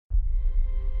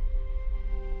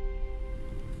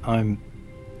I'm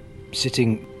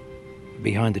sitting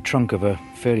behind the trunk of a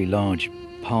fairly large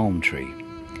palm tree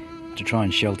to try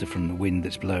and shelter from the wind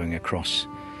that's blowing across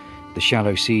the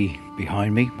shallow sea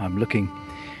behind me. I'm looking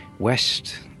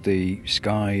west. The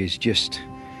sky is just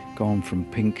gone from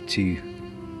pink to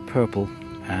purple,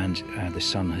 and the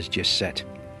sun has just set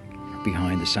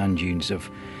behind the sand dunes of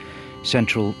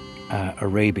central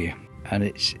Arabia. And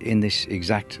it's in this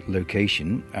exact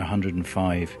location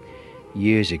 105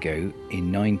 years ago,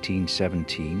 in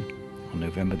 1917, on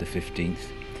November the 15th,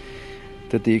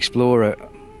 that the explorer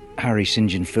Harry St.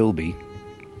 John Filby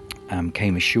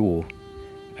came ashore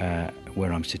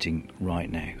where I'm sitting right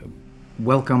now.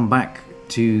 Welcome back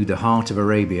to the Heart of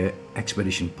Arabia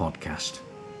Expedition Podcast.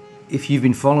 If you've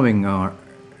been following our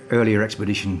earlier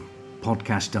expedition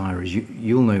podcast diaries,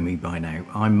 you'll know me by now.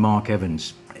 I'm Mark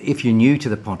Evans. If you're new to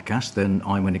the podcast, then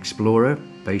I'm an explorer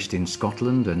based in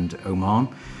Scotland and Oman,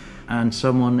 and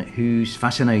someone who's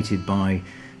fascinated by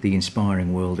the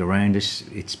inspiring world around us,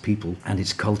 its people and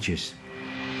its cultures.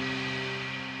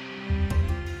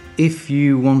 If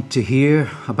you want to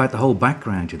hear about the whole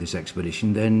background to this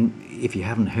expedition, then if you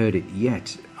haven't heard it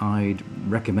yet, I'd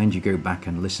recommend you go back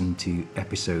and listen to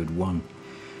episode 1,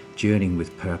 Journeying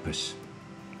with Purpose.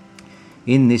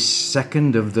 In this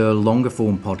second of the longer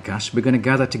form podcast, we're going to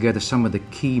gather together some of the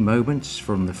key moments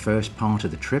from the first part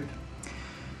of the trip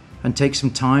and take some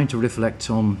time to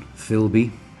reflect on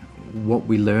Filby, what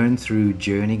we learned through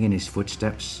journeying in his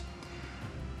footsteps,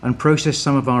 and process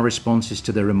some of our responses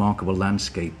to the remarkable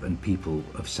landscape and people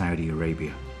of Saudi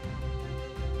Arabia.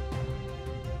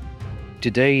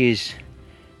 Today is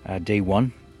day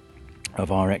 1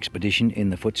 of our expedition in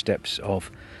the footsteps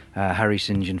of Harry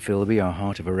St. John Filby, our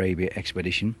Heart of Arabia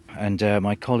expedition. And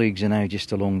my colleagues are now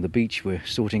just along the beach. We're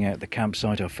sorting out the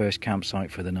campsite, our first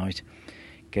campsite for the night,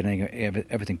 getting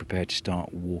everything prepared to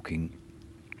start walking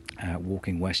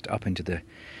west up into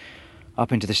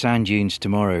the sand dunes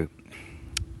tomorrow.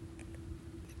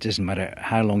 It doesn't matter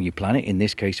how long you plan it. In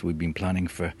this case, we've been planning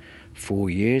for 4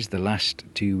 years. The last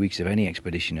 2 weeks of any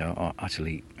expedition are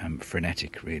utterly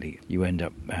frenetic, really. You end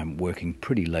up working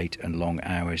pretty late and long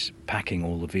hours, packing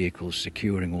all the vehicles,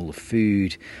 securing all the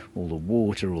food, all the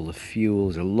water, all the fuel.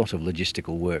 There's a lot of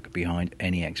logistical work behind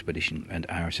any expedition, and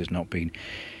ours has not been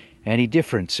any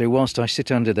different. So whilst I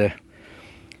sit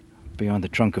behind the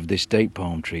trunk of this date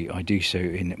palm tree, I do so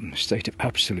in a state of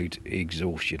absolute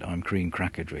exhaustion. I'm cream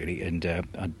crackered, really,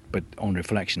 but on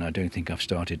reflection, I don't think I've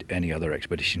started any other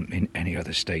expedition in any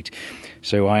other state.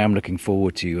 So I am looking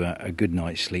forward to a good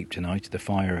night's sleep tonight. The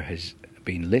fire has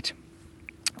been lit.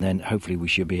 Then hopefully we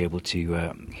should be able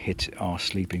to hit our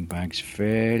sleeping bags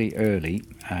fairly early,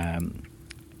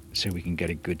 so we can get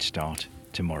a good start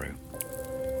tomorrow.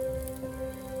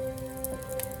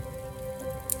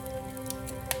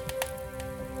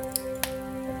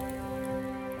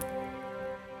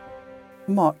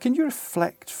 Mark, can you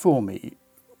reflect for me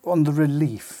on the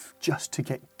relief just to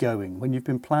get going when you've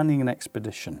been planning an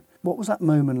expedition? What was that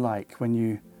moment like when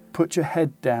you put your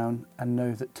head down and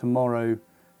know that tomorrow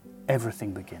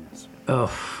everything begins? Oh,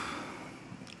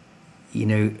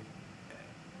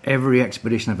 every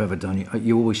expedition I've ever done,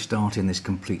 you always start in this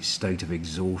complete state of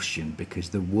exhaustion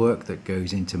because the work that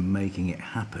goes into making it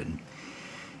happen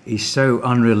is so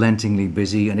unrelentingly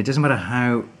busy, and it doesn't matter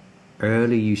how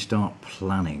early you start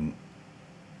planning,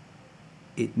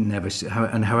 it never,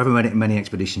 and however many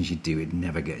expeditions you do, it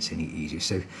never gets any easier.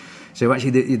 So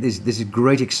actually, there's a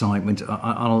great excitement.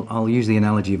 I'll use the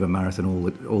analogy of a marathon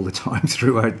all the time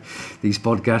throughout these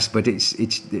podcasts, but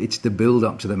it's the build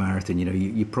up to the marathon.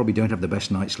 You probably don't have the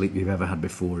best night's sleep you've ever had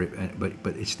before it,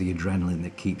 but it's the adrenaline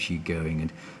that keeps you going,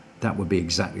 and that would be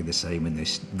exactly the same in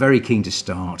this. Very keen to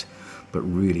start, but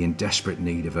really in desperate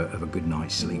need of a good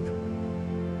night's sleep.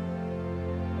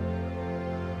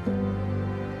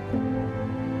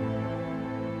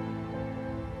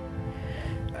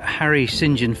 Harry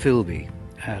St. John Filby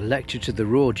lectured to the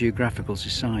Royal Geographical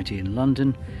Society in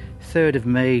London, 3rd of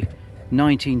May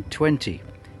 1920,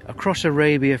 across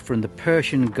Arabia from the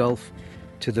Persian Gulf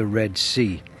to the Red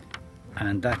Sea.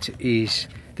 And that is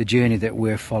the journey that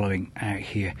we're following out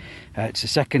here. It's the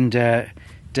second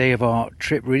day of our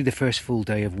trip, really the first full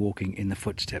day of walking in the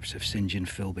footsteps of St. John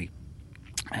Filby.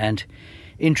 And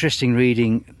interesting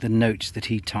reading the notes that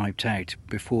he typed out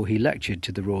before he lectured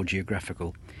to the Royal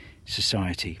Geographical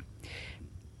Society.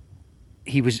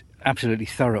 He was absolutely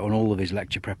thorough on all of his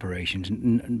lecture preparations.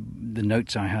 The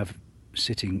notes I have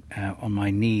sitting on my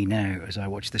knee now as I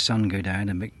watch the sun go down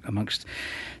amongst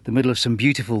the middle of some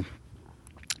beautiful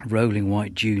rolling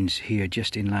white dunes here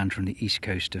just inland from the east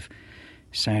coast of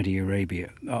Saudi Arabia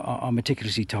are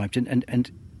meticulously typed,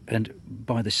 and And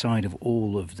by the side of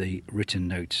all of the written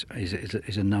notes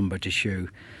is a number to show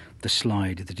the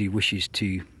slide that he wishes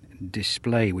to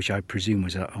display, which I presume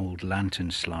was an old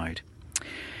lantern slide.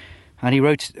 And he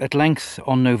wrote at length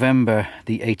on November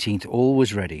the 18th, all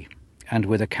was ready, and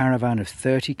with a caravan of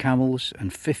 30 camels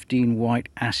and 15 white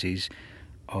asses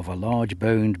of a large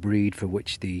boned breed for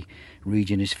which the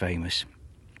region is famous,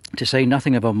 to say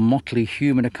nothing of a motley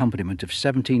human accompaniment of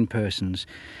 17 persons,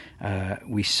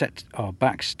 we set our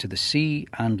backs to the sea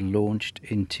and launched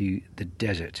into the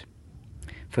desert.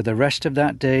 For the rest of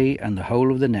that day and the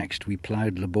whole of the next, we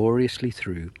ploughed laboriously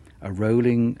through a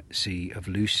rolling sea of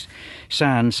loose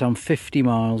sand some 50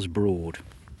 miles broad.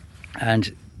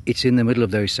 And it's in the middle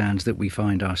of those sands that we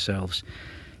find ourselves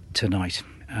tonight.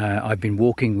 I've been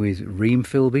walking with Reem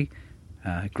Philby,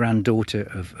 granddaughter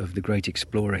of the great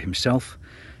explorer himself,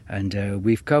 and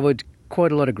we've covered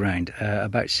quite a lot of ground,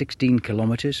 about 16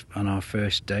 kilometres on our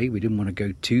first day. We didn't want to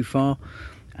go too far.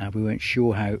 We weren't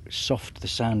sure how soft the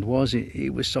sand was.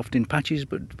 It was soft in patches,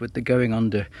 but the going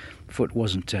underfoot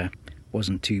wasn't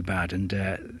too bad.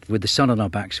 And with the sun on our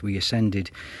backs, we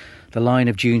ascended the line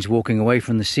of dunes, walking away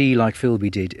from the sea like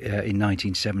Philby did in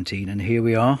 1917. And here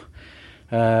we are.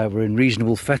 We're in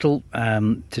reasonable fettle.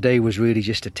 Today was really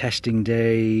just a testing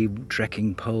day,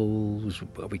 trekking poles.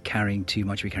 Are we carrying too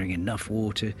much? Are we carrying enough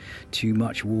water? Too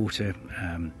much water?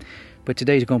 But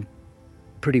today's gone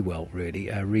pretty well, really.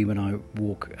 Reem and I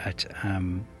walk at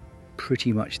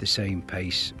pretty much the same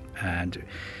pace, and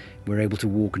we're able to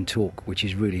walk and talk, which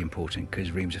is really important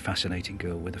because Reem's a fascinating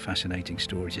girl with a fascinating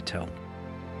story to tell.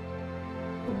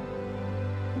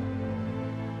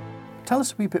 Tell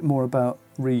us a wee bit more about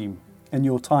Reem and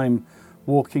your time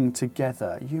walking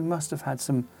together. You must have had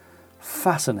some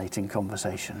fascinating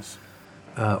conversations.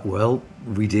 Well,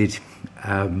 we did.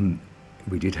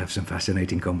 We did have some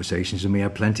fascinating conversations, and we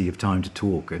had plenty of time to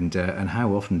talk. And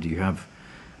how often do you have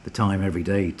the time every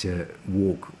day to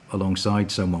walk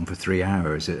alongside someone for 3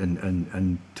 hours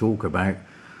and talk about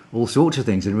all sorts of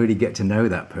things and really get to know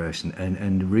that person?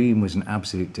 And Reem was an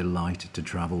absolute delight to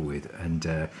travel with.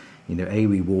 And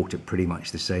we walked at pretty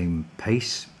much the same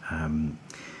pace.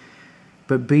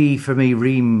 But B, for me,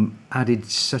 Reem added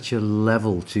such a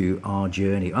level to our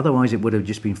journey. Otherwise, it would have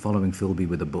just been following Philby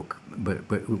with a book.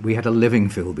 But we had a living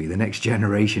Philby, the next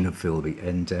generation of Philby.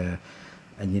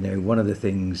 And one of the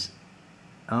things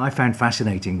I found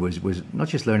fascinating was not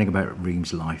just learning about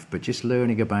Reem's life, but just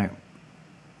learning about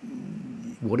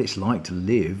what it's like to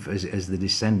live as the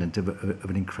descendant of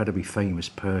an incredibly famous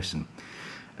person.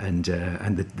 And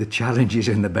the challenges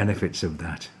and the benefits of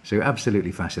that. So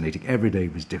absolutely fascinating. Every day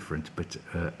was different, but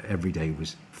every day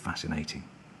was fascinating.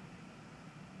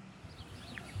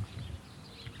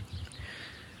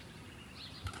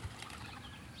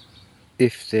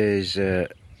 If there's a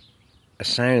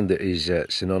sound that is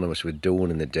synonymous with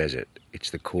dawn in the desert, it's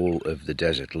the call of the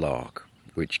desert lark,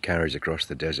 which carries across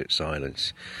the desert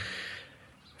silence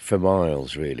for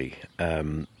miles, really.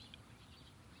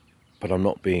 But I'm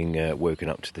not being woken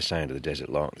up to the sound of the desert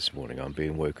lark this morning. I'm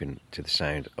being woken to the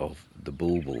sound of the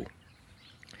bulbul.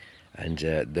 And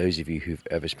those of you who've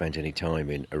ever spent any time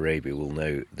in Arabia will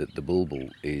know that the bulbul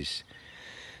is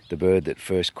the bird that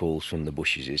first calls from the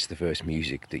bushes. It's the first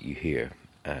music that you hear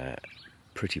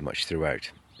pretty much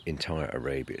throughout entire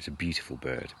Arabia. It's a beautiful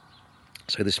bird.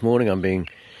 So this morning I'm being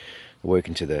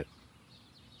awoken to the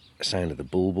sound of the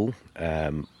bulbul.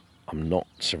 I'm not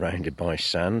surrounded by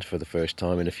sand for the first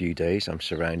time in a few days. I'm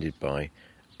surrounded by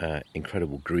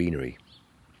incredible greenery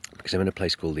because I'm in a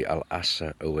place called the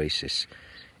Al-Assa Oasis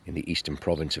in the eastern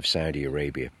province of Saudi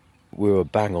Arabia. We were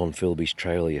bang on Philby's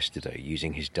trail yesterday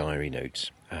using his diary notes.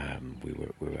 We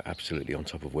were absolutely on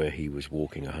top of where he was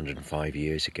walking 105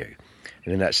 years ago.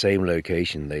 And in that same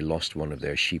location, they lost one of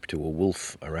their sheep to a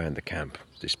wolf around the camp,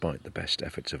 despite the best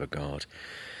efforts of a guard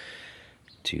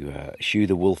to shoo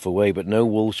the wolf away. But no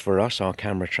wolves for us. Our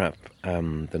camera trap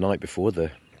the night before,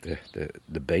 the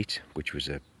bait, which was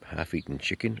a half-eaten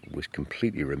chicken, was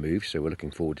completely removed, so we're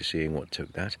looking forward to seeing what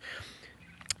took that.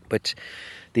 But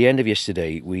the end of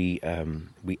yesterday, we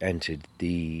entered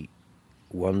the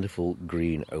wonderful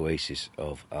green oasis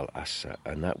of Al-Assa,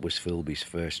 and that was Philby's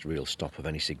first real stop of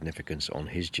any significance on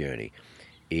his journey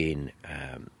in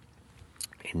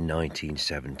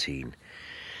 1917.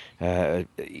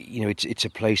 It's a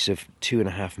place of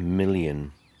 2.5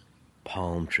 million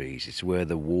palm trees. It's where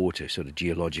the water sort of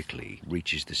geologically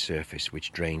reaches the surface,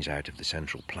 which drains out of the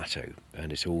central plateau.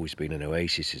 And it's always been an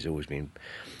oasis. It's always been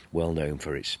well known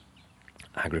for its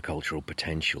agricultural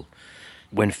potential.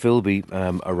 When Philby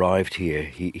arrived here,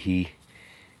 he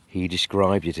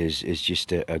described it as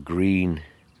just a green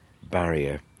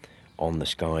barrier on the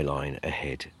skyline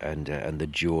ahead, and the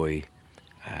joy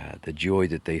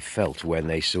that they felt when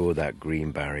they saw that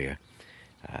green barrier.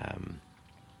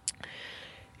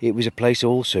 It was a place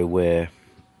also where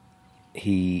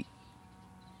he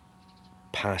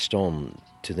passed on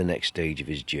to the next stage of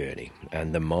his journey,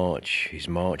 and his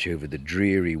march over the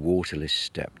dreary waterless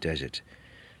steppe desert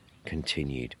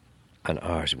continued, and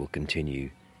ours will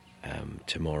continue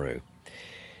tomorrow.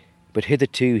 But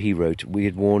hitherto, he wrote, we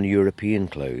had worn European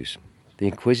clothes. The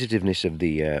inquisitiveness of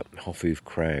the Hofuf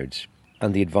crowds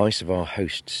and the advice of our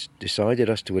hosts decided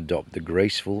us to adopt the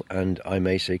graceful and, I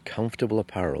may say, comfortable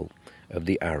apparel of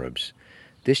the Arabs.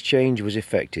 This change was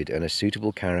effected and a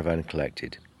suitable caravan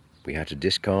collected. We had to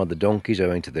discard the donkeys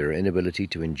owing to their inability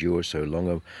to endure so long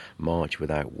a march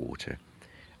without water.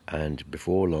 And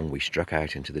before long we struck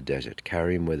out into the desert,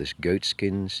 carrying with us goat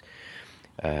skins,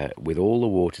 with all the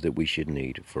water that we should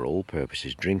need for all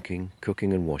purposes, drinking,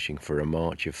 cooking and washing, for a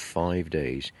march of 5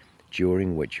 days,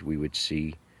 during which we would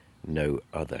see no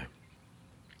other.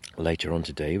 Later on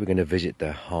today we're going to visit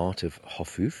the heart of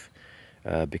Hofuf,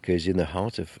 because in the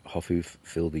heart of Hofuf,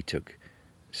 Philby took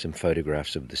some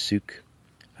photographs of the souk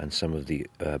and some of the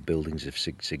buildings of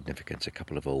significance, a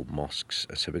couple of old mosques.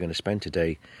 So we're going to spend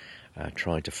today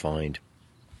trying to find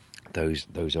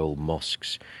those old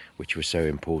mosques which were so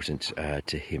important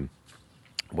to him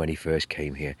when he first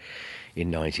came here in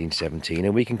 1917,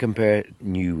 and we can compare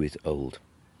new with old.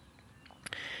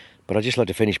 But I'd just like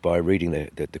to finish by reading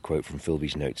the quote from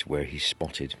Philby's notes where he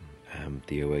spotted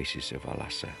the oasis of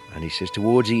Al-Assa, and he says,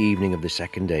 towards the evening of the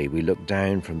second day we looked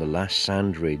down from the last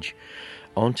sand ridge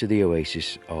onto the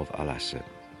oasis of Al-Assa,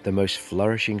 the most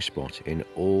flourishing spot in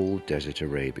all desert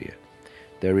Arabia.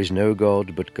 There is no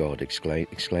God but God,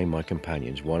 exclaim my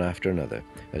companions one after another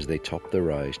as they topped the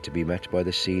rise, to be met by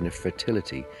the scene of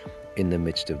fertility in the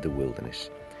midst of the wilderness.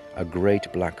 A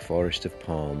great black forest of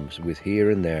palms, with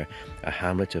here and there a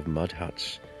hamlet of mud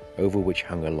huts, over which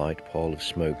hung a light pall of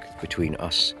smoke between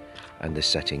us and the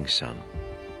setting sun.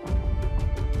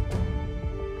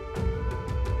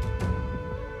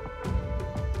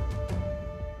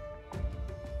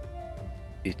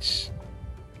 It's,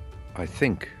 I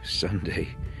think,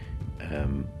 Sunday,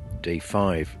 day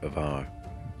 5 of our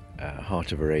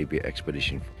Heart of Arabia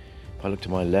expedition. If I look to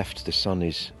my left, the sun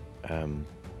is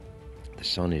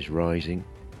rising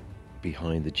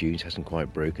behind the dunes. Hasn't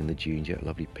quite broken the dunes yet.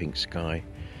 Lovely pink sky.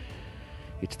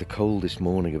 It's the coldest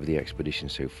morning of the expedition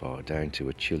so far, down to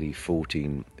a chilly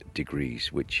 14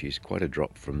 degrees, which is quite a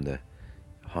drop from the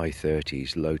high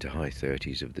 30s, low to high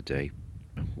 30s of the day.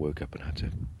 I woke up and had to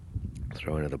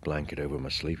throw another blanket over my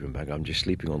sleeping bag. I'm just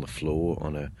sleeping on the floor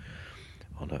on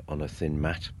a thin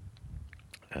mat.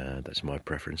 That's my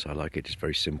preference. I like it. It's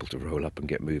very simple to roll up and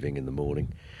get moving in the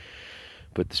morning.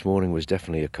 But this morning was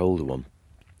definitely a colder one.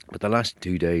 But the last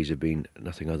 2 days have been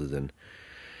nothing other than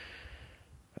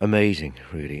amazing,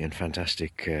 really, and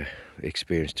fantastic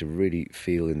experience to really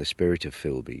feel in the spirit of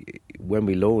Philby. When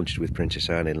we launched with Princess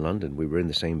Anne in London, we were in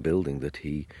the same building that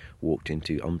he walked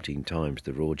into umpteen times,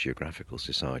 the Royal Geographical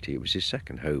Society. It was his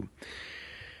second home.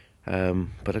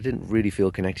 But I didn't really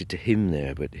feel connected to him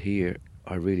there, but here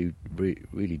I really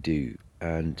do.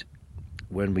 And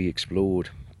when we explored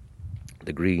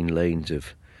the green lanes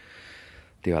of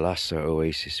the Al-Assa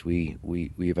oasis, we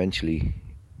eventually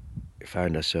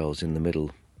found ourselves in the middle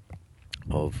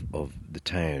of the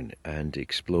town and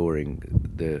exploring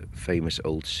the famous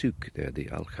old souk there, the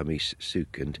Al-Khamis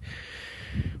souk, and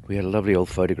we had a lovely old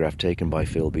photograph taken by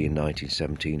Philby in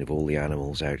 1917 of all the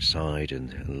animals outside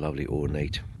and a lovely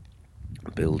ornate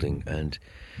building, and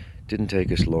didn't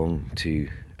take us long to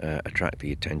attract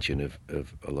the attention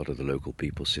of a lot of the local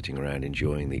people sitting around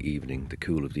enjoying the evening, the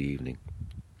cool of the evening.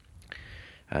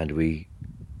 And we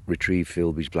retrieved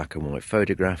Philby's black and white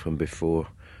photograph, and before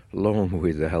long,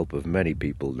 with the help of many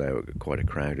people, now quite a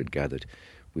crowd had gathered,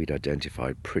 we'd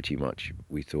identified pretty much,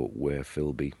 we thought, where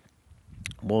Philby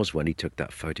was when he took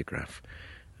that photograph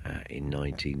in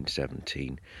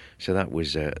 1917. So that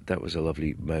was a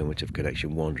lovely moment of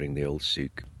connection, wandering the old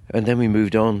souk. And then we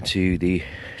moved on to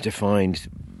find,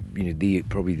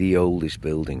 probably the oldest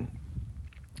building,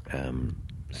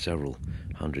 several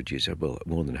hundred years, well,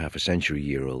 more than half a century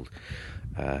year old,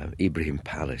 Ibrahim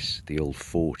Palace, the old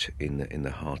fort in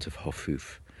the heart of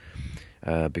Hofuf,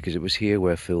 because it was here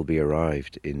where Philby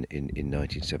arrived in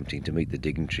 1917 to meet the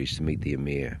dignitaries, to meet the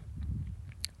emir.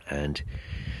 And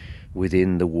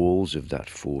within the walls of that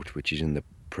fort, which is in the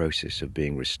process of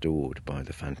being restored by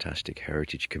the fantastic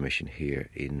Heritage Commission here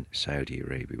in Saudi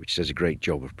Arabia, which does a great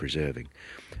job of preserving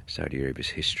Saudi Arabia's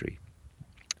history,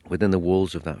 within the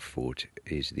walls of that fort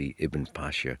is the Ibn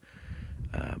Pasha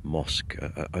mosque,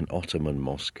 an Ottoman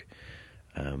mosque,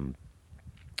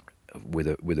 with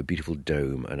a beautiful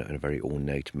dome and a very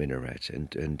ornate minaret,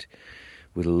 and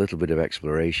with a little bit of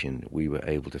exploration, we were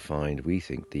able to find, we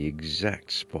think, the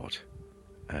exact spot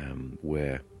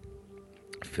where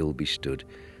Philby stood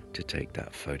to take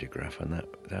that photograph, and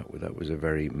that was a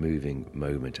very moving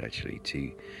moment, actually,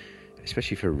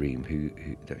 especially for Reem, who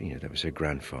that was her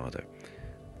grandfather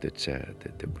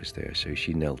that was there. So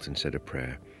she knelt and said a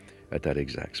prayer at that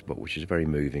exact spot, which is a very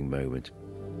moving moment.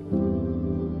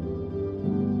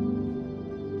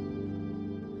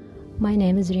 My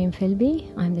name is Reem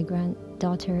Philby. I'm the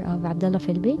granddaughter of Abdullah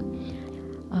Philby.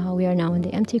 We are now in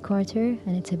the empty quarter,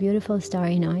 and it's a beautiful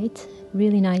starry night,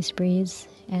 really nice breeze,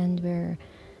 and we're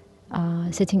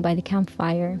sitting by the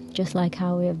campfire, just like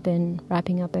how we have been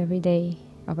wrapping up every day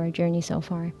of our journey so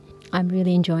far. I'm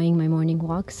really enjoying my morning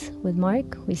walks with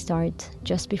Mark. We start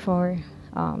just before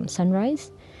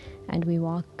sunrise, and we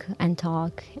walk and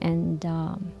talk, and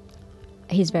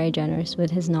he's very generous with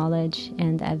his knowledge,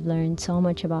 and I've learned so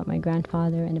much about my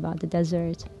grandfather and about the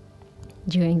desert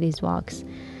during these walks.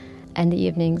 And the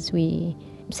evenings we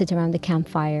sit around the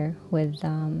campfire with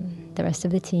the rest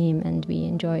of the team, and we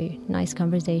enjoy nice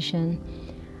conversation,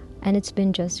 and it's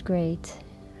been just great.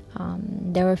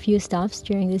 There were a few stops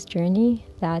during this journey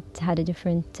that had a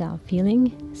different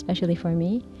feeling, especially for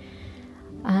me.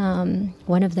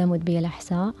 One of them would be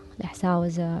Al-Ahsa. Al-Ahsa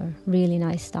was a really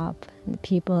nice stop. The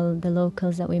people, the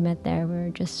locals that we met there were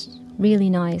just really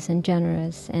nice and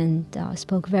generous, and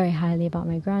spoke very highly about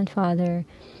my grandfather,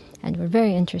 and were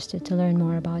very interested to learn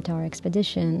more about our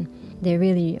expedition. They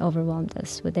really overwhelmed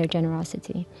us with their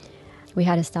generosity. We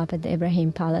had a stop at the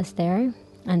Ibrahim Palace there,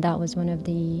 and that was one of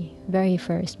the very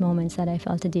first moments that I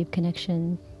felt a deep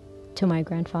connection to my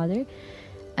grandfather,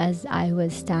 as I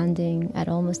was standing at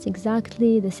almost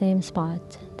exactly the same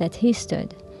spot that he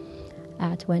stood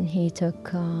at when he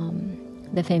took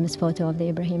the famous photo of the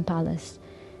Ibrahim Palace.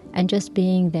 And just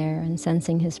being there and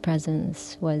sensing his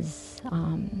presence was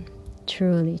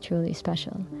truly, truly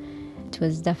special. It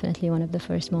was definitely one of the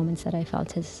first moments that I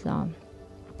felt his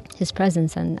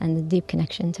presence and the deep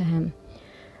connection to him.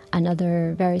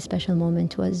 Another very special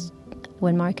moment was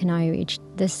when Mark and I reached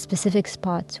this specific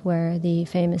spot where the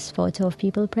famous photo of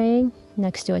people praying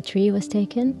next to a tree was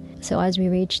taken. So as we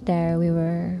reached there, we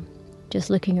were just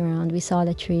looking around. We saw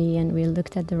the tree and we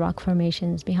looked at the rock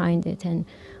formations behind it, and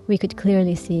we could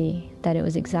clearly see that it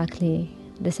was exactly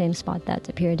the same spot that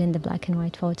appeared in the black and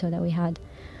white photo that we had.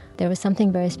 There was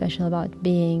something very special about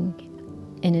being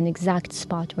in an exact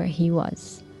spot where he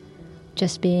was.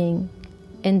 Just being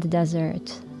in the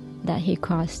desert that he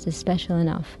crossed is special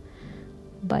enough,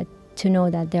 but to know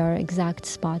that there are exact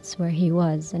spots where he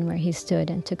was and where he stood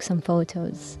and took some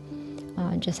photos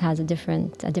just has a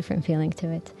different feeling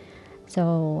to it.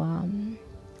 So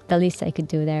the least I could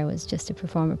do there was just to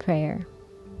perform a prayer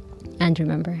and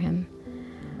remember him.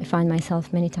 I find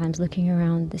myself many times looking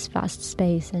around this vast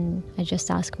space, and I just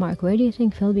ask Mark, where do you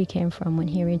think Philby came from when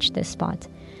he reached this spot?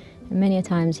 And many a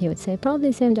times he would say, probably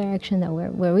the same direction that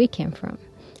where we came from.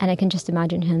 And I can just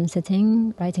imagine him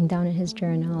sitting, writing down in his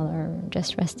journal, or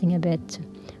just resting a bit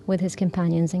with his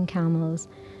companions and camels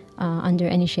under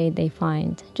any shade they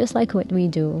find, just like what we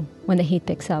do when the heat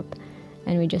picks up,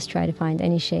 and we just try to find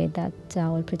any shade that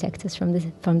will protect us from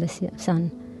the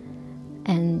sun,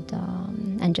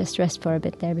 and just rest for a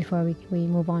bit there before we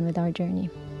move on with our journey.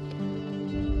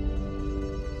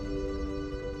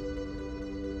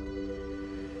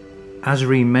 As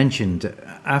Reem mentioned,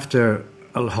 after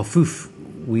Al Hafuf,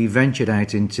 we ventured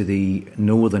out into the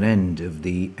northern end of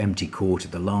the empty quarter,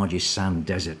 the largest sand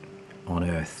desert on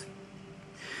Earth.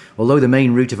 Although the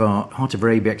main route of our Heart of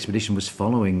Arabia expedition was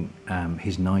following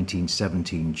his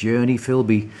 1917 journey,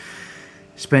 Philby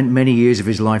spent many years of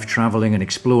his life travelling and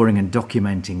exploring and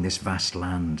documenting this vast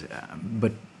land.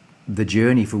 But the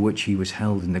journey for which he was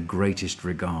held in the greatest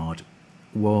regard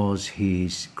was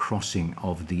his crossing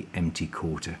of the empty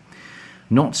quarter.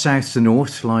 Not south to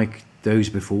north like those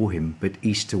before him, but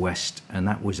east to west, and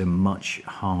that was a much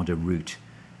harder route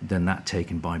than that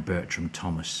taken by Bertram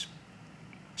Thomas.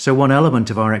 So one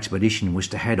element of our expedition was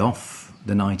to head off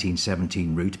the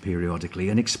 1917 route periodically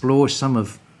and explore some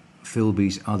of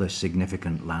Philby's other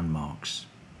significant landmarks.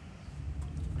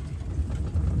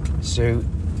 So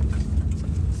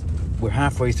we're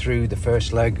halfway through the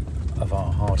first leg of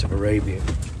our Heart of Arabia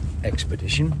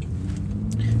expedition,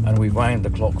 and we wound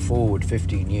the clock forward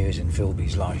 15 years in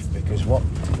Philby's life, because what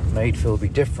made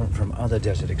Philby different from other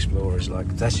desert explorers like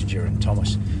Thesiger and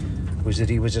Thomas was that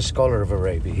he was a scholar of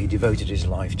Arabia. He devoted his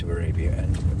life to Arabia,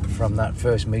 and from that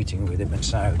first meeting with Ibn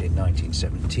Saud in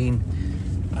 1917,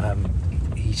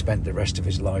 he spent the rest of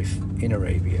his life in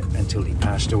Arabia until he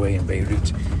passed away in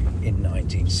Beirut in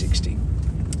 1960.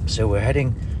 So we're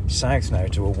heading south now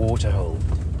to a waterhole,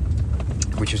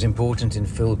 which was important in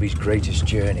Philby's greatest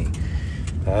journey.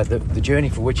 The journey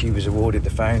for which he was awarded the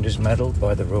Founders Medal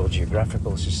by the Royal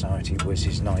Geographical Society was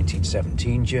his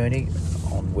 1917 journey,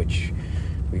 on which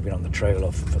we've been on the trail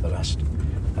of for the last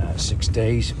 6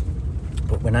 days.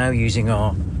 But we're now using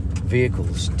our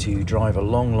vehicles to drive a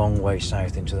long way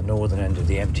south into the northern end of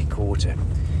the Empty Quarter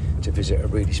to visit a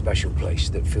really special place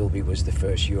that Philby was the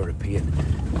first European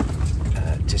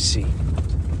to see.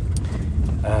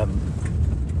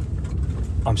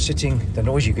 I'm sitting, the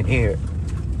noise you can hear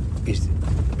is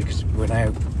because we're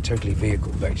now totally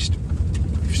vehicle based.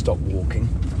 We've stopped walking.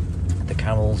 The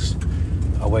camels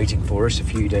are waiting for us a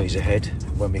few days ahead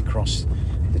when we cross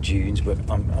the dunes, but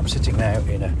I'm sitting now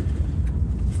in a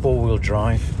 4-wheel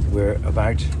drive. We're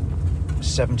about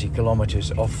 70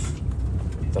 kilometres off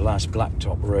the last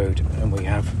blacktop road, and we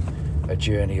have a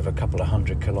journey of a couple of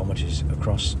 100 kilometres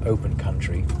across open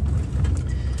country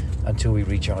until we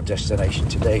reach our destination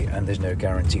today, and there's no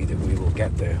guarantee that we will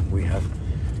get there. We have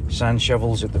sand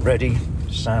shovels at the ready,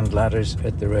 sand ladders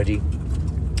at the ready,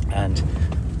 and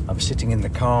I'm sitting in the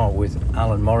car with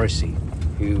Alan Morrissey,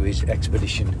 who is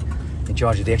in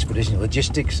charge of the expedition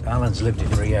logistics. Alan's lived in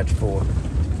Riyadh for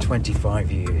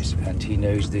 25 years and he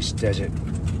knows this desert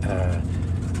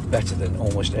better than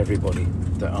almost everybody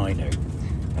that I know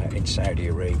in Saudi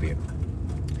Arabia.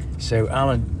 So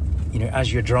Alan,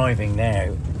 as you're driving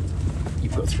now,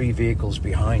 you've got 3 vehicles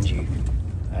behind you,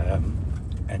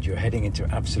 and you're heading into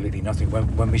absolutely nothing.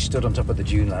 When we stood on top of the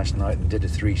dune last night and did a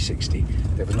 360,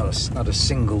 there was not a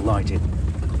single light in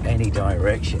any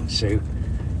direction. So,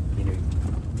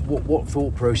 what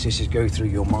thought processes go through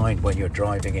your mind when you're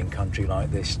driving in country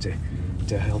like this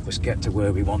to help us get to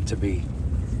where we want to be?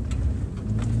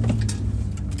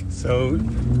 So,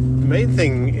 the main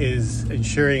thing is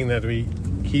ensuring that we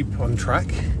keep on track,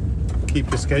 keep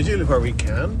the schedule where we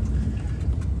can,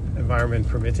 environment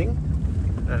permitting,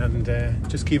 and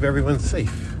just keep everyone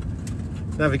safe.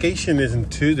 Navigation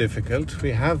isn't too difficult.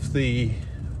 We have the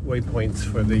waypoints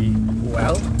for the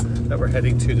well that we're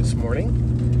heading to this morning,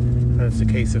 and it's a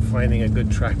case of finding a good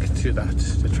track to that.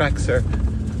 The tracks are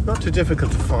not too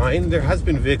difficult to find. There has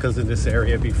been vehicles in this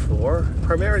area before,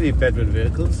 primarily Bedouin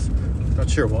vehicles. Not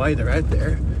sure why they're out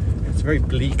there. It's a very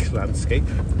bleak landscape.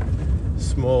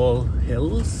 Small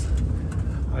hills.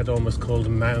 I'd almost call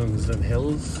them mounds and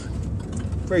hills.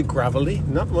 Very gravelly.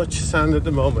 Not much sand at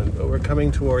the moment, but we're coming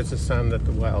towards the sand at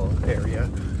the well area.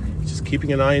 Just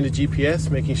keeping an eye on the GPS,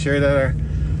 making sure that our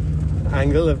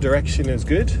angle of direction is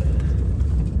good,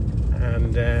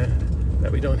 and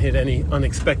that we don't hit any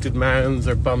unexpected mounds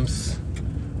or bumps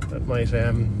that might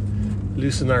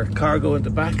loosen our cargo at the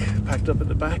back, packed up at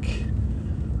the back,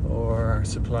 or our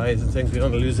supplies and things. We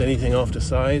don't want to lose anything off the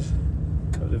side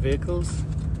of the vehicles,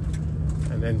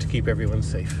 and then to keep everyone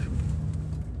safe.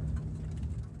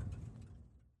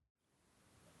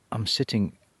 I'm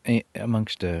sitting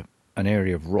amongst an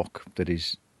area of rock that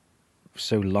is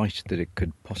so light that it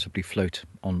could possibly float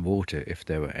on water if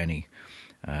there were any,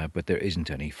 but there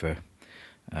isn't any for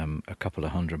a couple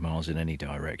of 100 miles in any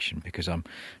direction, because I'm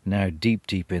now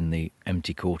deep in the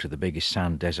Empty Quarter, the biggest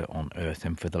sand desert on earth,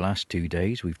 and for the last 2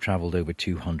 days we've travelled over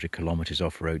 200 kilometres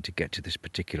off-road to get to this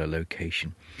particular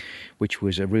location, which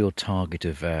was a real target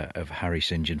of Harry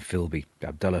St. John Philby,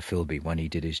 Abdullah Philby, when he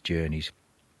did his journeys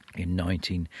in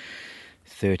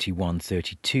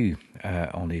 1931-32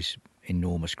 on his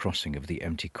enormous crossing of the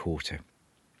Empty Quarter.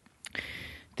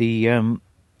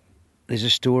 There's a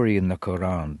story in the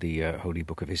Quran, the Holy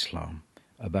Book of Islam,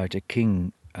 about a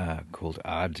king called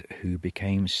Ad, who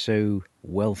became so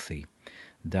wealthy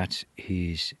that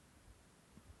his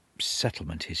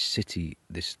settlement, his city,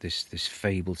 this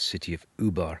fabled city of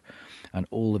Ubar, and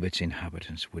all of its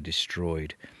inhabitants were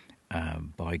destroyed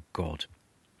by God.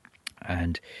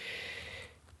 And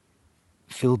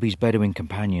Philby's Bedouin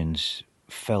companions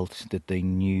felt that they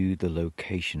knew the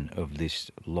location of this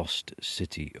lost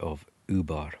city of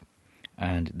Ubar,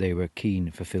 and they were keen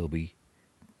for Philby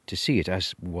to see it,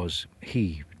 as was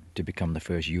he to become the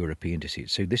first European to see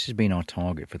it. So this has been our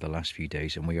target for the last few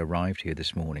days, and we arrived here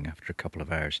this morning after a couple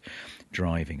of hours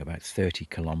driving about 30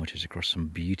 kilometres across some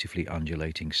beautifully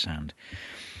undulating sand.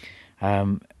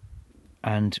 And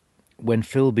when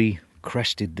Philby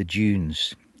crested the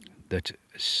dunes that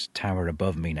tower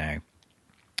above me now,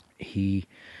 he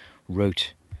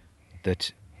wrote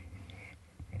that,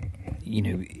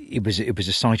 it was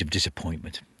a sight of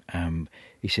disappointment.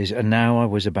 He says, "And now I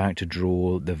was about to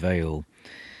draw the veil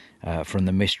from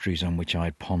the mysteries on which I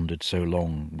had pondered so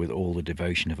long with all the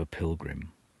devotion of a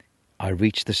pilgrim. I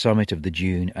reached the summit of the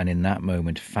dune, and in that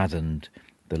moment fathomed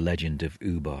the legend of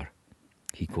Ubar.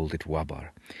 He called it Wabar,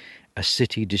 a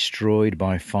city destroyed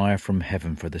by fire from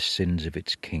heaven for the sins of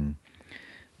its king.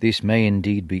 This may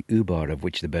indeed be Ubar, of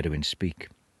which the Bedouins speak,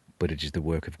 but it is the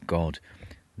work of God,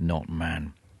 not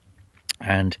man.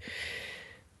 And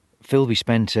Philby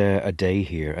spent a day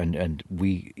here, and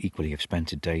we equally have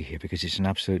spent a day here, because it's an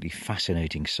absolutely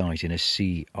fascinating site in a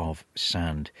sea of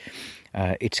sand.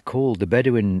 It's called, the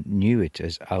Bedouin knew it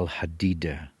as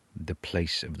Al-Hadida, the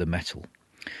place of the metal,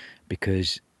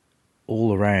 because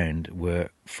all around were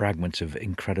fragments of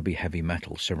incredibly heavy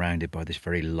metal surrounded by this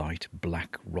very light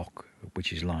black rock,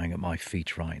 which is lying at my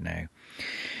feet right now.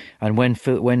 And when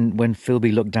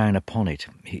Philby looked down upon it,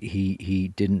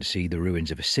 he didn't see the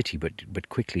ruins of a city, but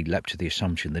quickly leapt to the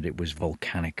assumption that it was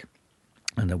volcanic,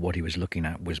 and that what he was looking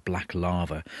at was black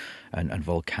lava and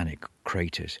volcanic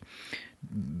craters.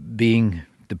 Being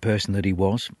the person that he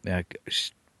was,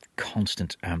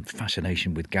 constant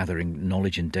fascination with gathering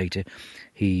knowledge and data,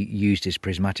 he used his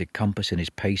prismatic compass and his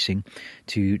pacing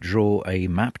to draw a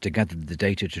map, to gather the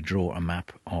data to draw a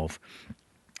map of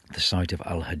the site of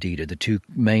Al-Hadida. The two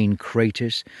main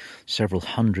craters, several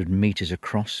hundred metres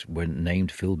across, were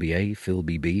named Philby A,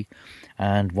 Philby B,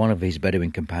 and one of his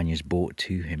Bedouin companions brought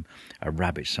to him a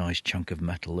rabbit-sized chunk of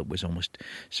metal that was almost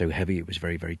so heavy it was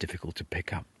very, very difficult to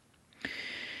pick up.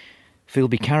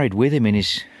 Philby carried with him in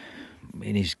his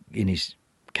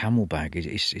camel bag,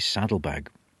 his saddle bag,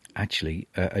 actually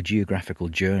a geographical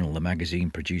journal, a magazine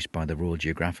produced by the Royal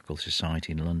Geographical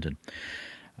Society in London.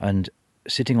 And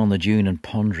sitting on the dune and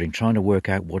pondering, trying to work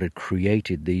out what had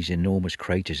created these enormous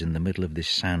craters in the middle of this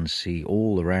sand sea,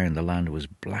 all around the land was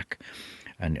black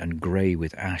and grey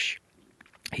with ash,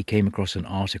 he came across an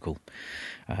article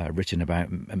written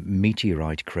about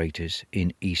meteorite craters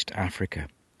in East Africa.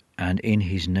 And in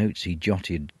his notes, he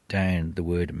jotted down the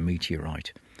word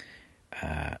meteorite, ?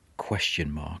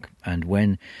 And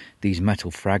when these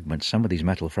metal fragments, some of these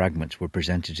metal fragments were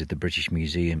presented to the British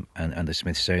Museum and the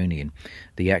Smithsonian,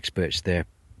 the experts there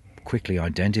quickly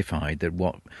identified that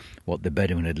what the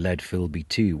Bedouin had led Philby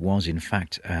to was in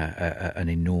fact an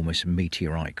enormous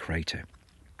meteorite crater.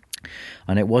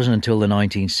 And it wasn't until the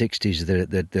 1960s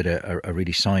that a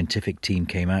really scientific team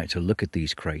came out to look at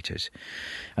these craters,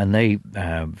 and they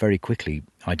very quickly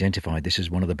identified this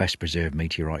as one of the best preserved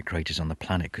meteorite craters on the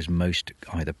planet, because most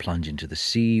either plunge into the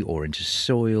sea or into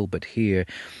soil, but here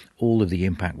all of the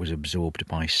impact was absorbed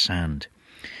by sand.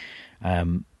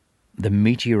 The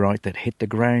meteorite that hit the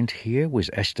ground here was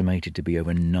estimated to be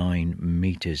over 9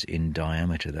 metres in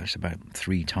diameter. That's about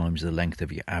 3 times the length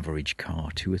of your average car,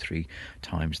 2 or 3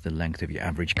 times the length of your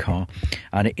average car.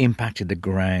 And it impacted the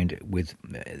ground with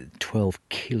 12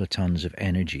 kilotons of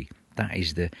energy. That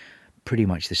is pretty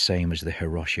much the same as the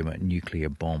Hiroshima nuclear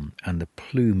bomb. And the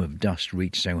plume of dust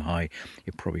reached so high,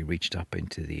 it probably reached up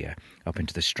into the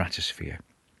stratosphere.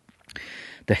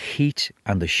 The heat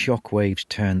and the shock waves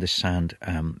turned the sand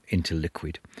into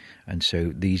liquid, and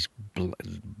so these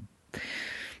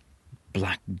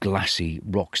black glassy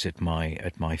rocks at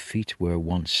my feet were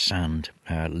once sand,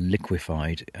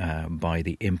 liquefied by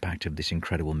the impact of this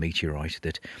incredible meteorite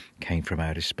that came from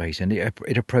outer space, and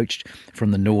it approached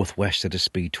from the northwest at a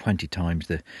speed 20 times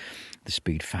the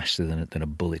speed faster than a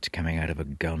bullet coming out of a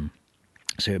gun.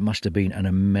 So it must have been an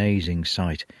amazing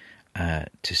sight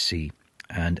to see.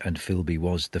 And Philby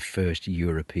was the first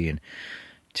European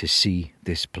to see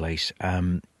this place.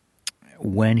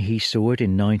 When he saw it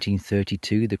in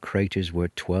 1932, the craters were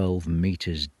 12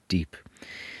 metres deep.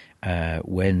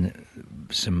 When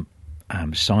some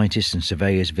scientists and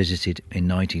surveyors visited in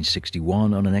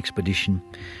 1961 on an expedition,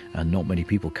 and not many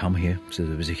people come here, so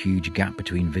there was a huge gap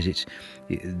between visits,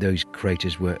 those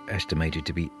craters were estimated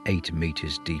to be 8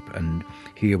 metres deep. And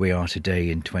here we are today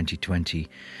in 2022,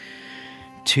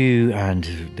 and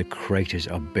the craters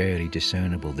are barely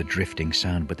discernible, the drifting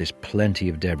sand, but there's plenty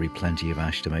of debris, plenty of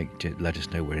ash to let us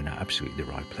know we're in absolutely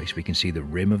the right place. We can see the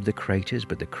rim of the craters,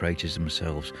 but the craters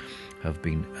themselves have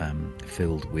been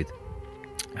filled with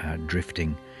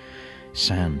drifting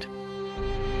sand.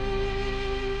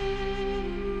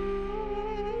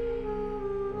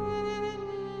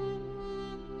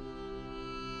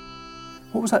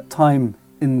 What was that time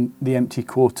in the empty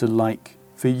quarter like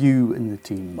for you and your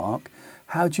team, Mark?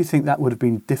 How do you think that would have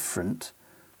been different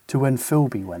to when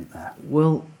Philby went there?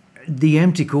 Well, the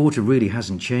empty quarter really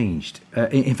hasn't changed.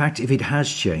 In fact, if it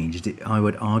has changed, I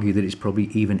would argue that it's probably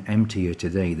even emptier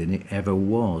today than it ever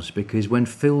was, because when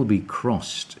Philby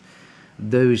crossed,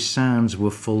 those sands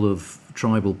were full of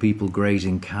tribal people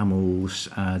grazing camels.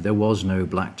 There was no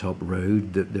blacktop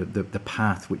road. The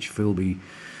path which Philby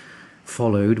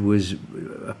followed was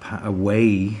a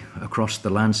way across the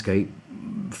landscape,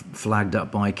 flagged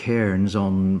up by cairns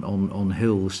on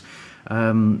hills,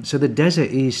 So the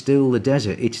desert is still the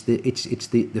desert. It's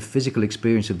the physical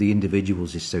experience of the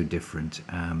individuals is so different.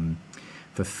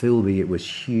 For Philby, it was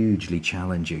hugely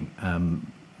challenging.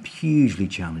 Hugely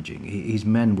challenging. His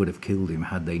men would have killed him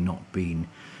had they not been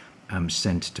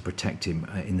sent to protect him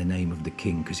in the name of the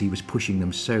king, because he was pushing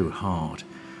them so hard.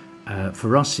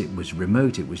 For us, it was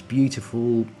remote. It was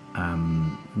beautiful.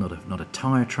 Not a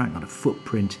tire track, not a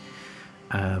footprint.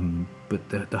 But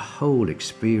the whole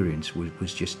experience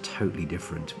was just totally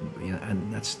different. You know,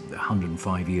 and that's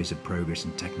 105 years of progress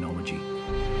in technology.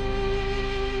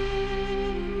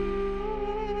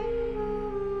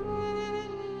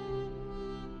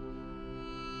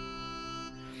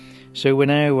 So we're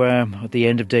now at the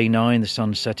end of day 9, the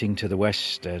sun's setting to the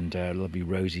west, and a lovely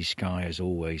rosy sky as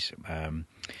always.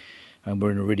 And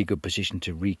we're in a really good position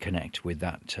to reconnect with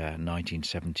that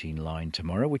 1917 line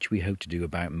tomorrow, which we hope to do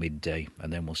about midday,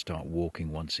 and then we'll start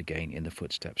walking once again in the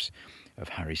footsteps of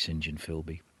Harry St John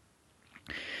Filby.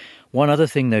 One other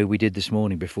thing, though, we did this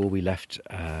morning before we left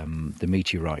the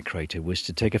meteorite crater was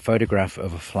to take a photograph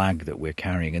of a flag that we're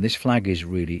carrying, and this flag is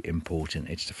really important.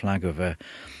 It's the flag of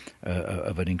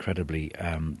an incredibly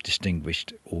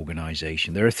distinguished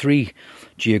organisation. There are 3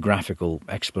 geographical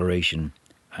exploration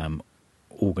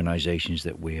organisations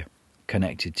that we're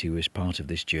connected to as part of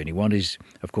this journey. One is,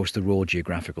 of course, the Royal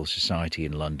Geographical Society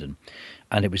in London,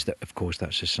 and it was, of course,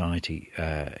 that society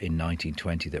in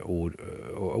 1920 that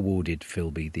awarded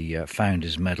Filby the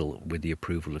Founders Medal with the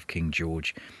approval of King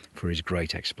George for his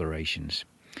great explorations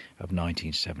of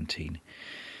 1917.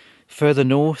 Further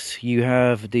north, you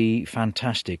have the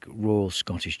fantastic Royal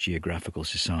Scottish Geographical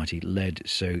Society, led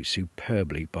so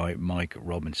superbly by Mike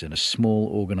Robinson, a small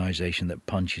organisation that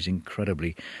punches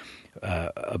incredibly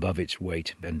above its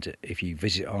weight. And if you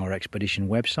visit our expedition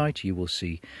website, you will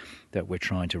see that we're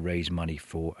trying to raise money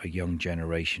for a Young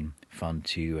Generation Fund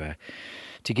to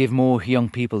give more young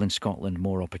people in Scotland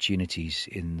more opportunities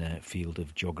in the field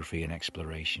of geography and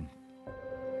exploration.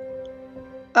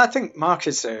 I think Mark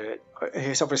is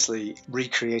he's obviously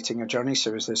recreating a journey,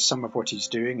 so there's some of what he's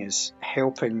doing is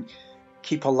helping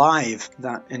keep alive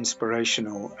that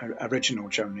inspirational original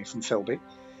journey from Filby.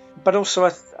 But also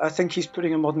I think he's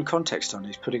putting a modern context on it.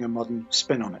 He's putting a modern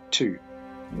spin on it too.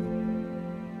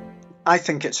 I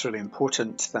think it's really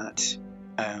important that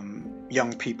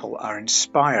young people are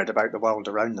inspired about the world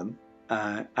around them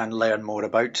and learn more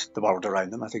about the world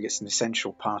around them. I think it's an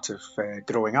essential part of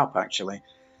growing up, actually.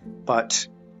 But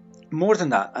more than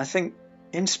that, I think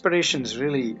inspiration is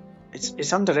really,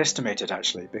 it's underestimated,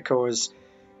 actually, because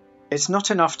it's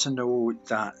not enough to know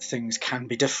that things can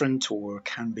be different or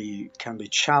can be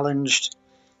challenged.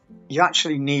 You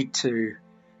actually need to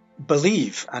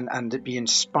believe and be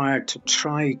inspired to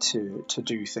try to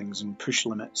do things and push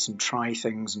limits and try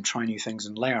new things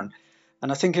and learn.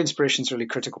 And I think inspiration is a really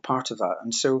critical part of that.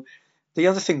 And so the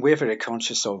other thing we're very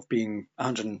conscious of, being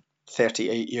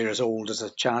 138 years old as a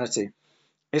charity,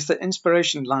 is that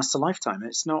inspiration lasts a lifetime.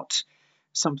 It's not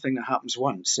something that happens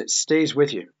once. It stays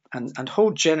with you. And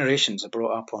whole generations are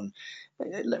brought up on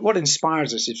what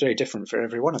inspires us is very different for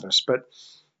every one of us.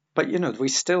 But you know, we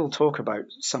still talk about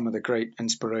some of the great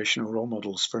inspirational role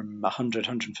models from 100,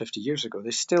 150 years ago.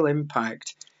 They still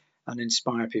impact and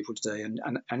inspire people today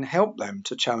and help them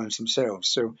to challenge themselves.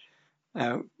 So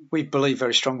we believe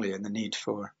very strongly in the need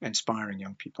for inspiring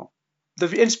young people.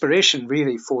 The inspiration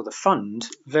really for the fund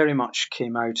very much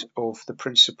came out of the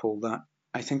principle that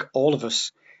I think all of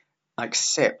us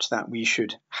accept that we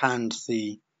should hand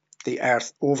the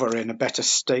earth over in a better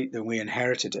state than we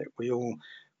inherited it. We all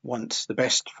want the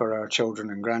best for our children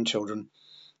and grandchildren.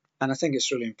 And I think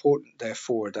it's really important,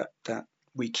 therefore, that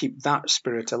we keep that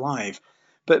spirit alive.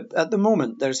 But at the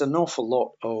moment, there's an awful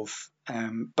lot of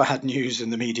bad news in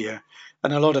the media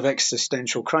and a lot of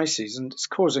existential crises, and it's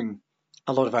causing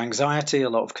a lot of anxiety, a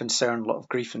lot of concern, a lot of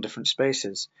grief in different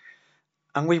spaces.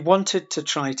 And we wanted to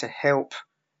try to help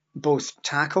both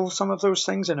tackle some of those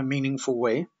things in a meaningful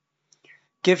way,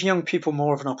 give young people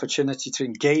more of an opportunity to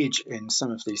engage in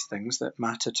some of these things that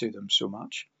matter to them so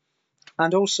much,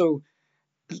 and also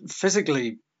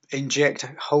physically inject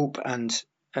hope and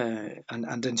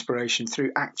inspiration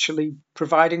through actually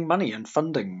providing money and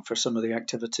funding for some of the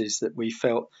activities that we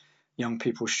felt young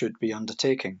people should be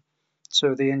undertaking.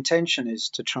 So the intention is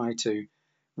to try to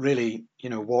really,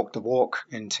 walk the walk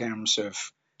in terms of,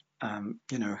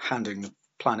 handing the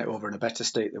planet over in a better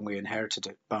state than we inherited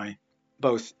it, by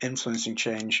both influencing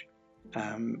change,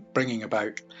 bringing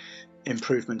about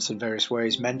improvements in various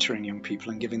ways, mentoring young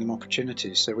people and giving them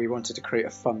opportunities. So we wanted to create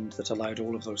a fund that allowed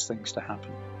all of those things to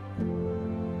happen.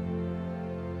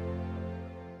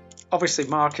 Obviously,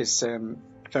 Mark is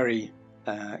very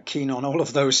keen on all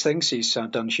of those things. He's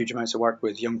done huge amounts of work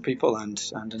with young people and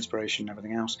inspiration and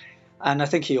everything else. And I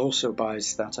think he also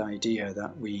buys that idea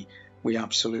that we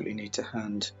absolutely need to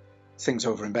hand things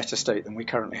over in better state than we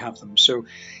currently have them. So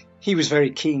he was very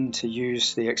keen to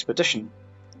use the expedition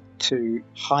to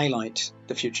highlight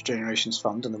the Future Generations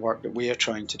Fund and the work that we are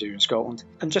trying to do in Scotland,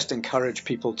 and just encourage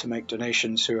people to make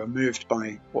donations who are moved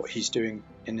by what he's doing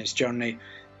in his journey,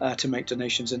 to make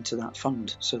donations into that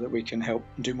fund so that we can help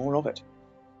do more of it.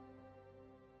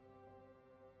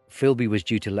 Philby was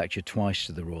due to lecture twice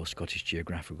to the Royal Scottish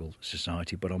Geographical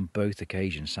Society, but on both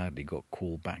occasions sadly got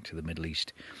called back to the Middle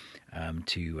East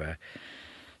to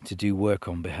do work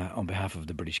on behalf of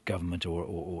the British government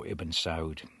or Ibn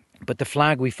Saud. But the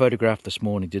flag we photographed this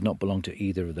morning did not belong to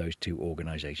either of those two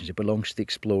organisations. It belongs to the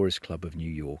Explorers Club of New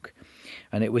York.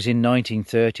 And it was in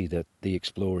 1930 that the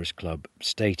Explorers Club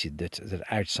stated that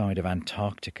outside of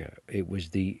Antarctica, it was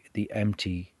the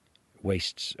empty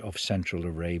wastes of Central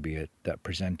Arabia that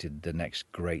presented the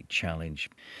next great challenge.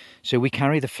 So we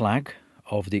carry the flag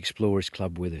of the Explorers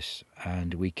Club with us,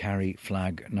 and we carry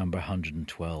flag number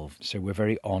 112. So we're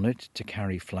very honoured to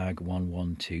carry flag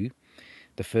 112.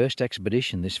 The first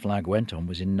expedition this flag went on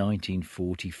was in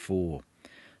 1944.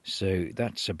 So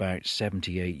that's about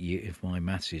 78 years, if my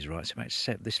maths is right.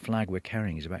 This flag we're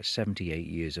carrying is about 78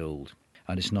 years old,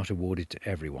 and it's not awarded to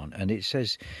everyone. And it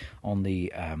says on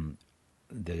the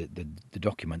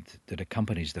document that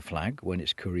accompanies the flag when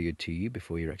it's couriered to you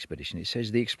before your expedition, it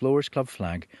says the Explorers Club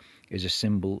flag is a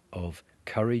symbol of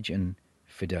courage and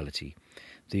fidelity.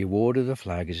 The award of the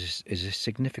flag is a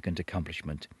significant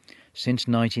accomplishment. Since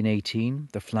 1918,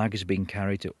 the flag has been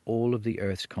carried to all of the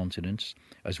Earth's continents,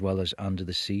 as well as under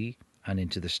the sea and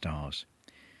into the stars.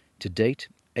 To date,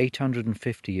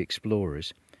 850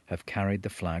 explorers have carried the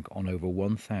flag on over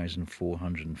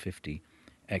 1,450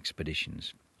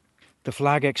 expeditions. The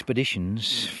flag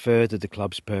expeditions further the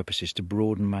club's purposes to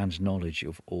broaden man's knowledge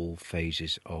of all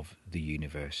phases of the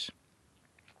universe.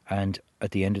 And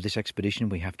at the end of this expedition,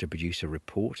 we have to produce a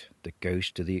report that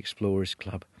goes to the Explorers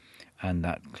Club, and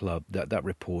that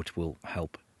report will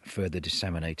help further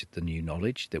disseminate the new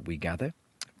knowledge that we gather,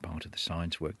 part of the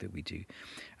science work that we do.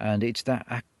 And it's that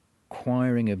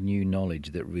acquiring of new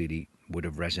knowledge that really would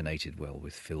have resonated well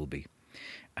with Philby.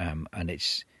 And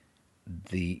it's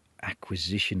the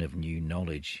acquisition of new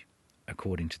knowledge,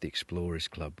 according to the Explorers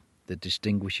Club, that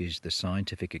distinguishes the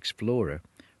scientific explorer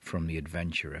from the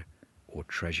adventurer or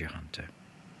treasure hunter.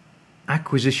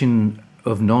 Acquisition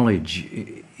of knowledge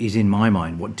is, in my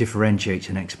mind, what differentiates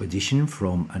an expedition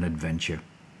from an adventure.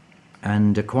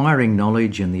 And acquiring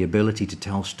knowledge and the ability to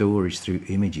tell stories through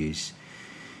images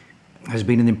has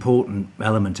been an important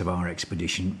element of our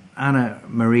expedition. Anna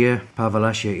Maria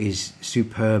Pavlasha is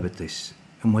superb at this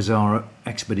and was our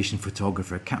expedition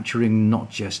photographer, capturing not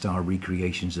just our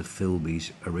recreations of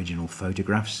Philby's original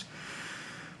photographs,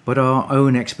 but our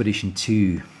own expedition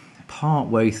too.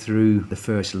 Part-way through the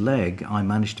first leg, I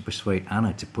managed to persuade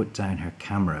Anna to put down her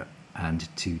camera and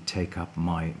to take up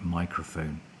my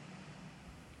microphone.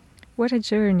 What a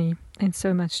journey, and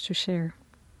so much to share.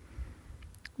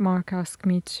 Mark asked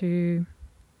me to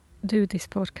do this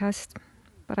podcast,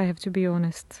 but I have to be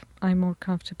honest, I'm more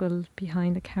comfortable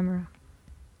behind the camera.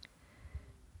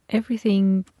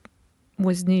 Everything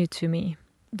was new to me.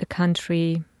 The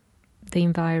country, the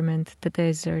environment, the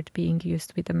desert being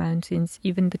used with the mountains,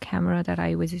 even the camera that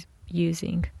I was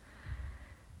using,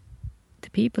 the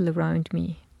people around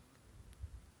me.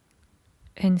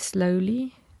 And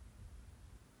slowly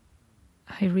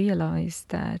I realized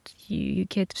that you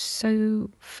get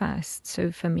so fast,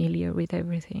 so familiar with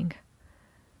everything.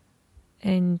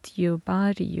 And your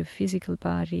body, your physical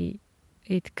body,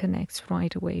 it connects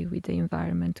right away with the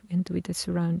environment and with the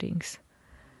surroundings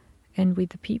and with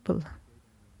the people.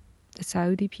 The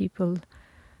Saudi people,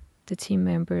 the team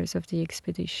members of the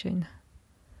expedition.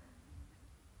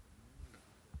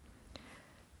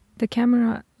 The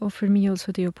camera offered me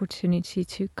also the opportunity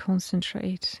to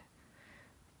concentrate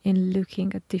in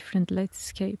looking at different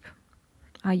landscape.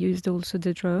 I used also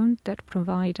the drone that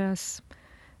provide us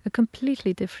a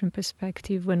completely different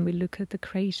perspective when we look at the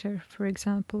crater, for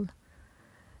example,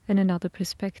 and another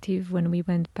perspective when we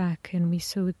went back and we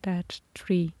saw that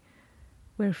tree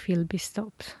where Philby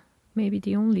stopped. Maybe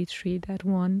the only tree that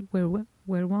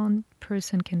where one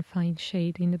person can find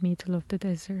shade in the middle of the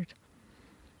desert.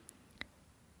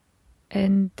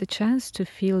 And the chance to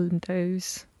film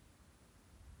those,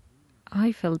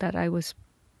 I felt that I was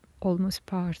almost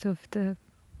part of the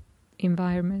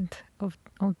environment, of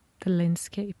the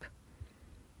landscape.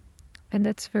 And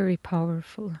that's very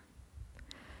powerful.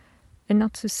 And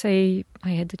not to say I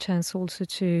had the chance also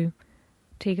to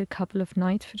take a couple of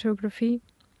night photography,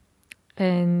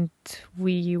 and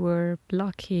we were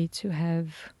lucky to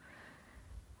have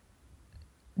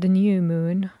the new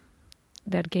moon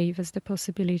that gave us the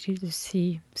possibility to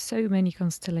see so many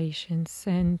constellations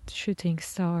and shooting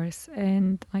stars,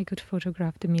 and I could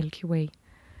photograph the Milky Way.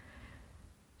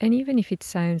 And even if it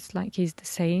sounds like it's the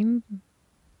same,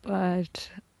 but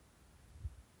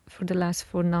for the last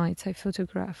 4 nights I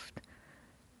photographed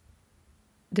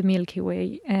the Milky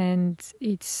Way, and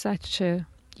it's such a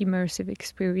immersive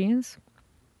experience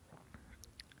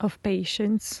of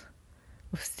patience,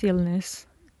 of stillness.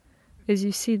 As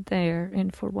you sit there,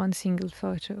 and for one single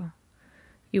photo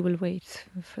you will wait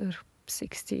for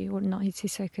 60 or 90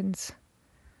 seconds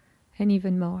and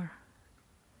even more.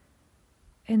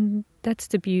 And that's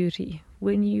the beauty,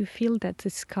 when you feel that the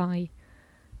sky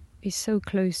is so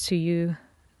close to you,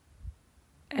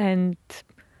 and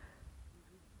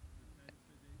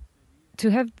to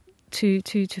have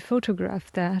to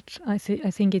photograph that, I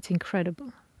think it's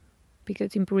incredible,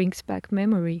 because it brings back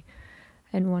memory,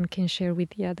 and one can share with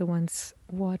the other ones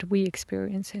what we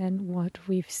experience and what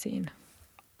we've seen.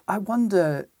 I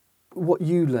wonder what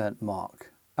you learnt,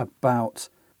 Mark, about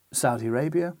Saudi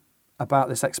Arabia, about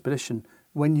this expedition,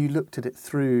 when you looked at it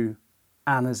through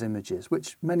Anna's images,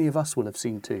 which many of us will have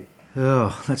seen too.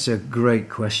 Oh, that's a great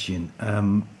question.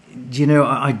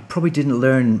 I probably didn't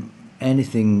learn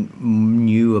anything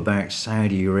new about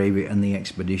Saudi Arabia and the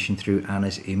expedition through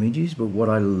Anna's images, but what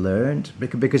I learned,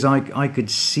 because I could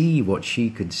see what she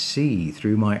could see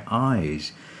through my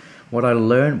eyes, what I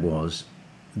learned was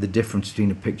the difference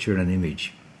between a picture and an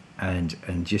image,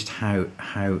 and just how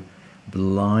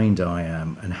blind I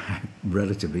am, and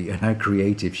how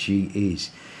creative she is.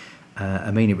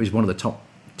 It was one of the top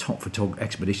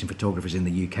expedition photographers in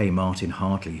the UK, Martin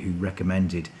Hartley, who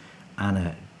recommended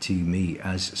Anna to me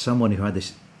as someone who had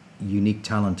this unique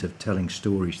talent of telling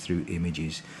stories through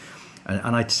images.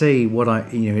 And I'd say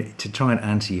to try and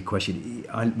answer your question,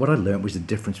 what I learned was the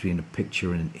difference between a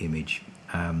picture and an image.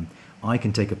 I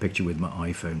can take a picture with my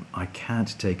iPhone. I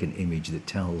can't take an image that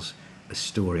tells a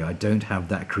story. I don't have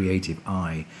that creative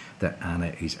eye that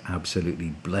Anna is absolutely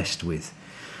blessed with.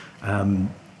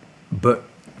 But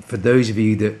for those of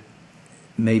you that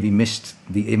maybe missed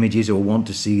the images or want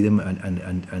to see them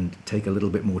and take a little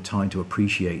bit more time to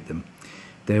appreciate them,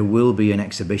 there will be an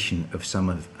exhibition of some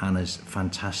of Anna's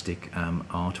fantastic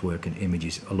artwork and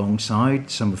images alongside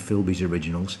some of Philby's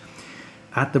originals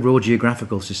at the Royal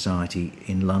Geographical Society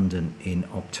in London in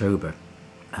October,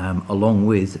 along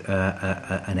with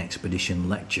an expedition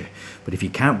lecture. But if you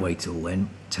can't wait till then,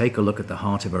 take a look at the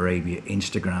Heart of Arabia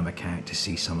Instagram account to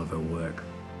see some of her work.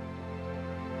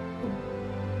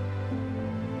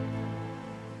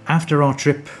 After our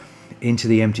trip into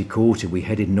the Empty Quarter, we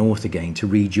headed north again to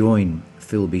rejoin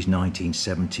Philby's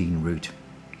 1917 route.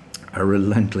 A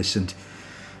relentless and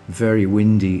very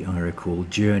windy, I recall,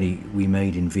 journey we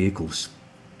made in vehicles,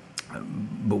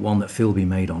 but one that Philby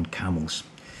made on camels.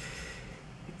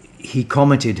 He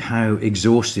commented how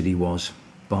exhausted he was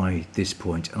by this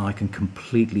point, and I can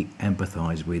completely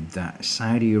empathise with that.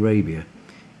 Saudi Arabia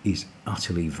is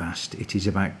utterly vast. It is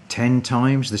about 10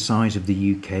 times the size of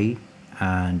the UK,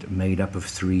 and made up of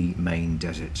 3 main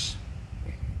deserts.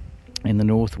 In the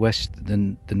northwest,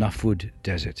 the Nafud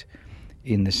Desert.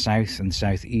 In the south and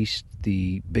southeast,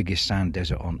 the biggest sand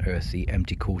desert on earth, the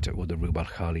Empty Quarter, or the Rub al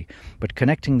Khali. But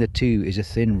connecting the two is a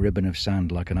thin ribbon of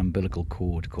sand like an umbilical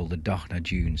cord called the Dakhna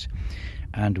Dunes.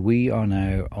 And we are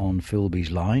now on Philby's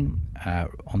line,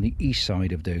 on the east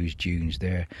side of those dunes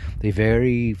there. They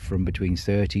vary from between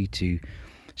 30 to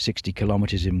 60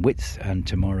 kilometres in width, and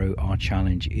tomorrow our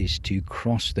challenge is to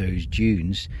cross those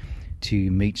dunes to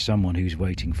meet someone who's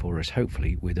waiting for us,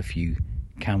 hopefully with a few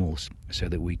camels, so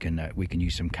that we can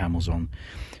use some camels on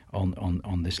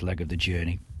this leg of the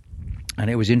journey. And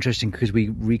it was interesting because we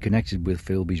reconnected with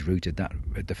Philby's route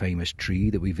at the famous tree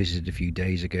that we visited a few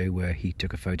days ago, where he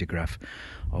took a photograph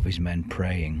of his men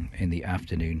praying in the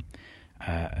afternoon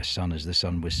as the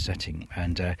sun was setting.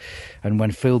 And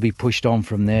when Philby pushed on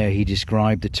from there, he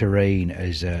described the terrain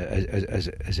as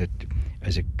a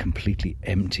completely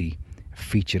empty,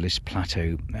 featureless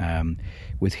plateau,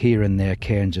 with here and there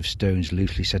cairns of stones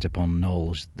loosely set upon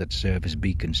knolls that serve as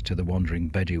beacons to the wandering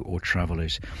Bedou or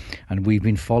travellers. And we've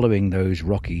been following those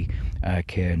rocky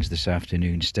cairns this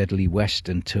afternoon steadily west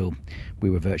until we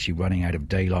were virtually running out of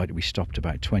daylight. We stopped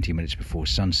about 20 minutes before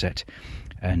sunset,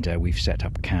 and we've set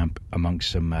up camp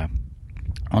amongst some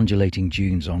undulating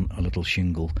dunes on a little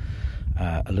shingle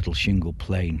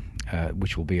plain,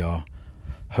 which will be our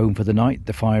home for the night.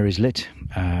 The fire is lit,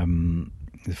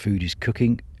 the food is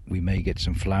cooking. We may get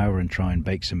some flour and try and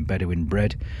bake some Bedouin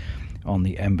bread, on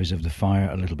the embers of the fire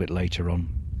a little bit later on.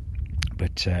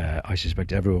 But I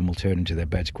suspect everyone will turn into their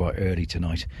beds quite early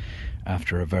tonight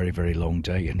after a very, very long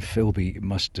day. And Philby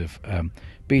must have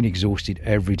been exhausted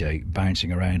every day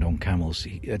bouncing around on camels.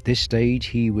 At this stage,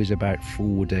 he was about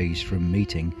 4 days from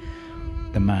meeting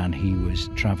the man he was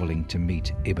travelling to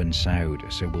meet, Ibn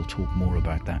Saud. So we'll talk more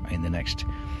about that in the next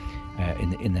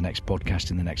in the next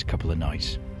podcast in the next couple of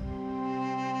nights.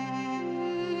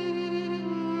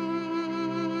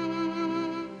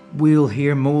 We'll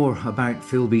hear more about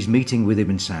Philby's meeting with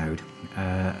Ibn Saud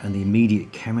and the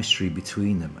immediate chemistry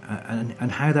between them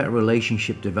and how that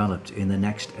relationship developed in the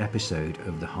next episode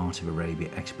of the Heart of Arabia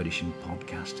Expedition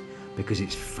podcast, because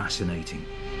it's fascinating.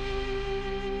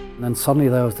 And then suddenly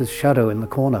there was this shadow in the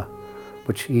corner,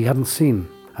 which he hadn't seen,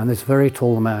 and this very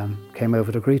tall man came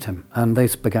over to greet him, and they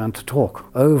began to talk.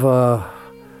 Over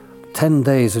 10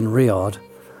 days in Riyadh,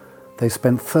 they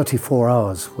spent 34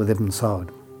 hours with Ibn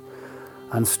Saud.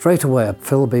 And straight away,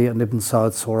 Philby and Ibn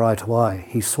Saud saw eye to eye.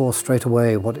 He saw straight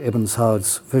away what Ibn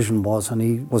Saud's vision was, and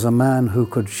he was a man who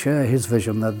could share his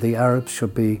vision that the Arabs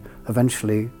should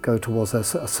eventually go towards a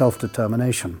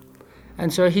self-determination.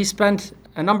 And so he spent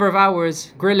a number of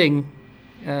hours grilling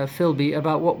Philby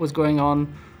about what was going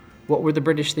on, what were the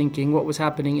British thinking, what was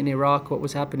happening in Iraq, what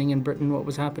was happening in Britain, what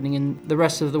was happening in the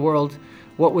rest of the world,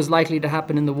 what was likely to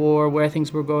happen in the war, where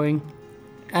things were going.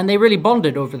 And they really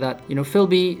bonded over that. You know,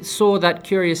 Philby saw that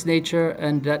curious nature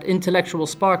and that intellectual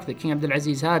spark that King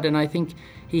Abdulaziz had, and I think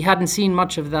he hadn't seen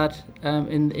much of that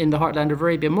in the heartland of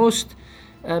Arabia. Most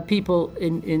people,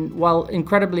 while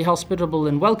incredibly hospitable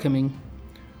and welcoming,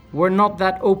 were not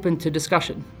that open to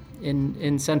discussion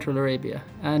in Central Arabia.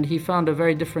 And he found a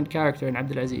very different character in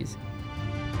Abdulaziz.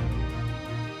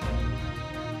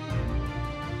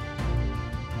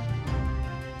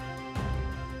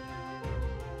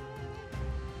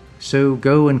 So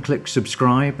go and click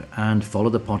subscribe and follow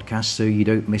the podcast so you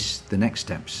don't miss the next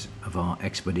steps of our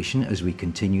expedition as we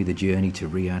continue the journey to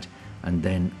Riyadh and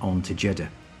then on to Jeddah.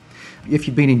 If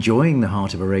you've been enjoying the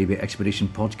Heart of Arabia Expedition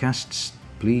podcasts,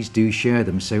 please do share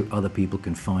them so other people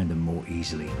can find them more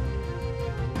easily.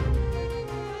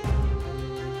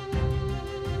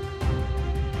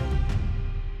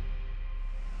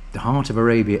 The Heart of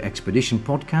Arabia Expedition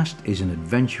podcast is an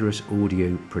adventurous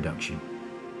audio production.